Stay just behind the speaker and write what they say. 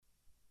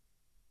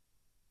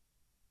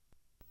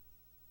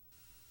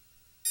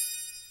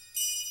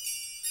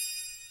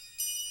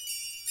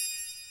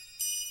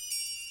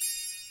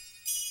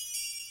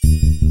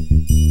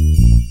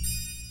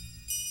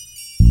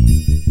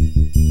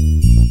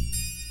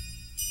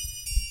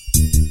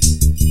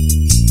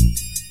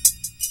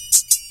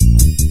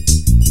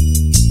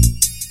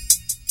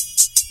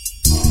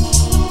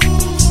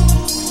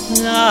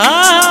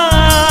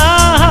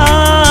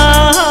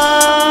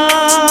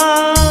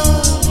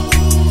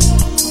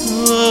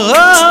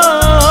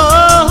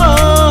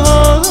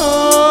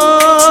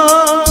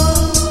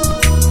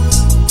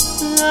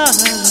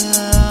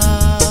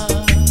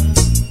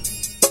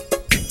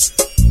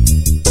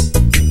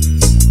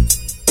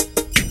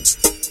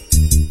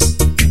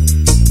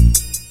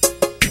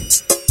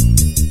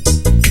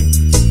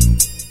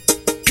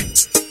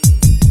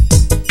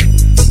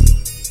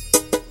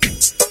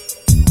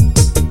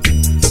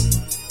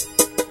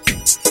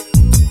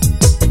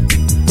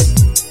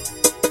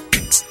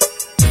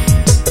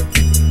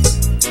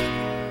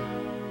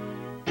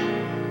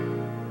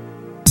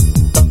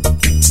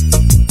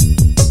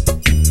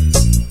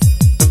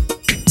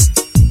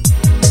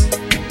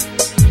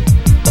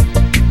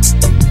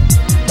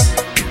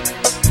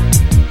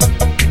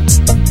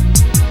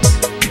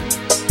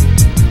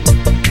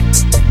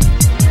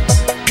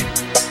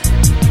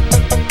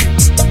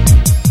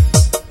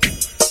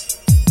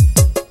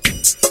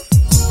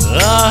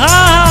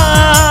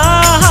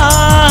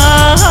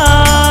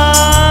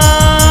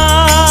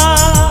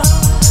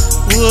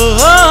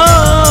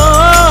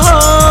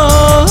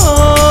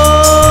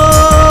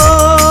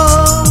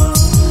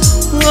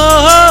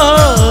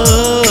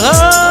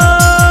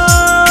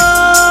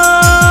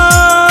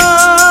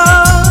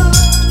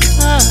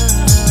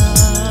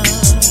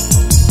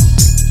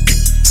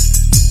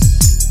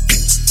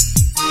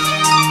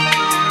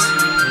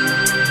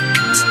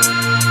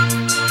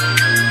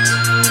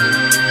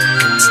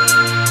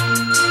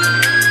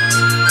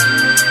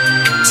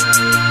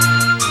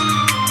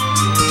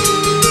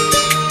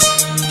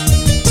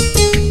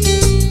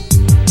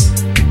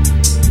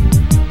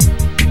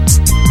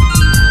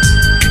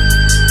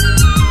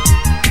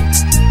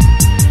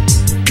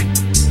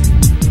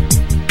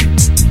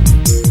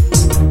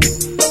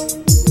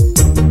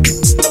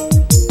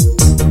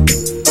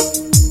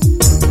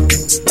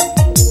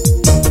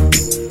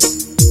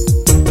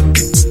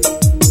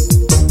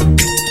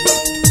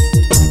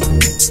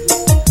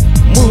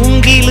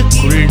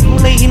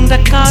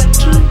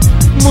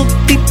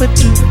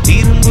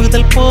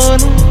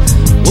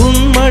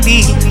மடி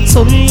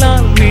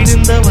சொல்லால்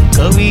விழுந்தவன்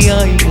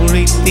கவியாய்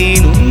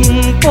உழைத்தேனும்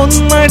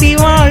பொன்மடி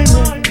வாழ்க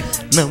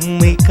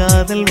நம்மை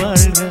காதல்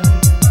வாழ்க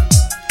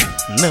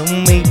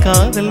நம்மை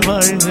காதல்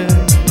வாழ்க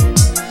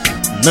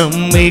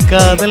நம்மை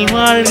காதல்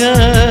வாழ்க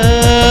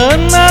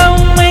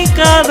நம்மை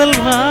காதல்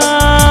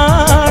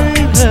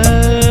வாழ்க.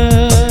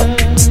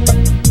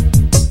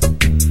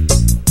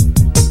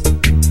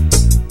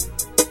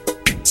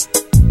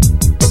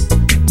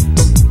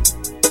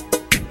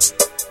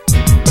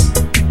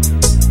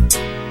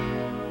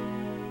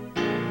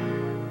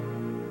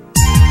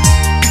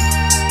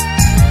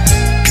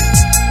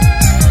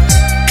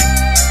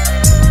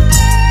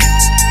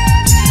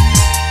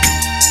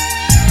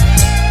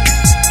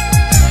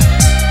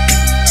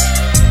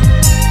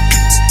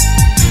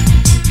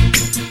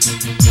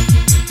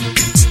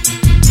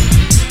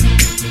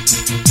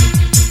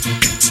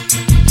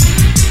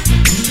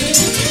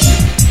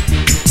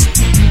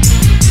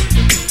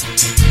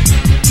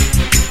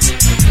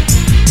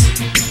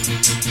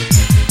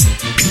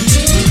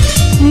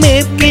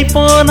 மேற்கில்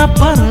போன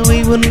பறவை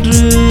ஒன்று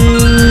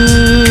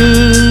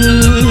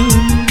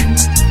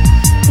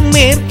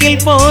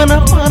மேற்கில் போன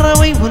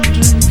பறவை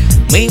ஒன்று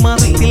மெய்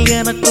மாதத்தில்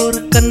எனக்கு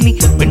ஒரு கன்னி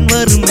பெண்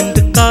வரும்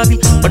என்று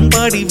காதில்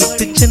பண்பாடி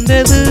விட்டு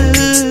சென்றது.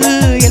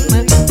 என்ன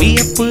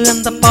வியப்பு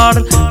அந்த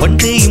பாடல்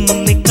வண்டேயும்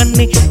உன்னை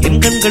கண்ணே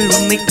என் கண்கள்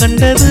உன்னை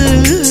கண்டது.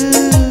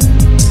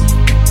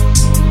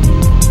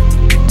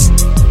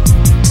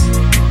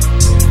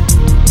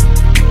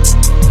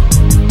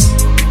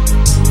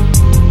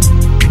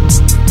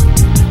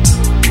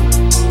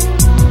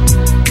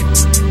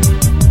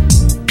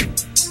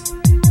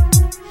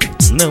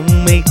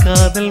 நம்மை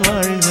காதல்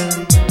வாழ்க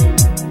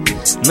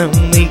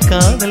நம்மை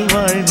காதல்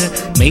வாழ்க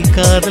மெய்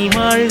காதல்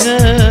வாழ்க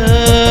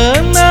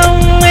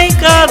நம்மை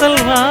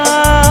காதல் வாழ்க.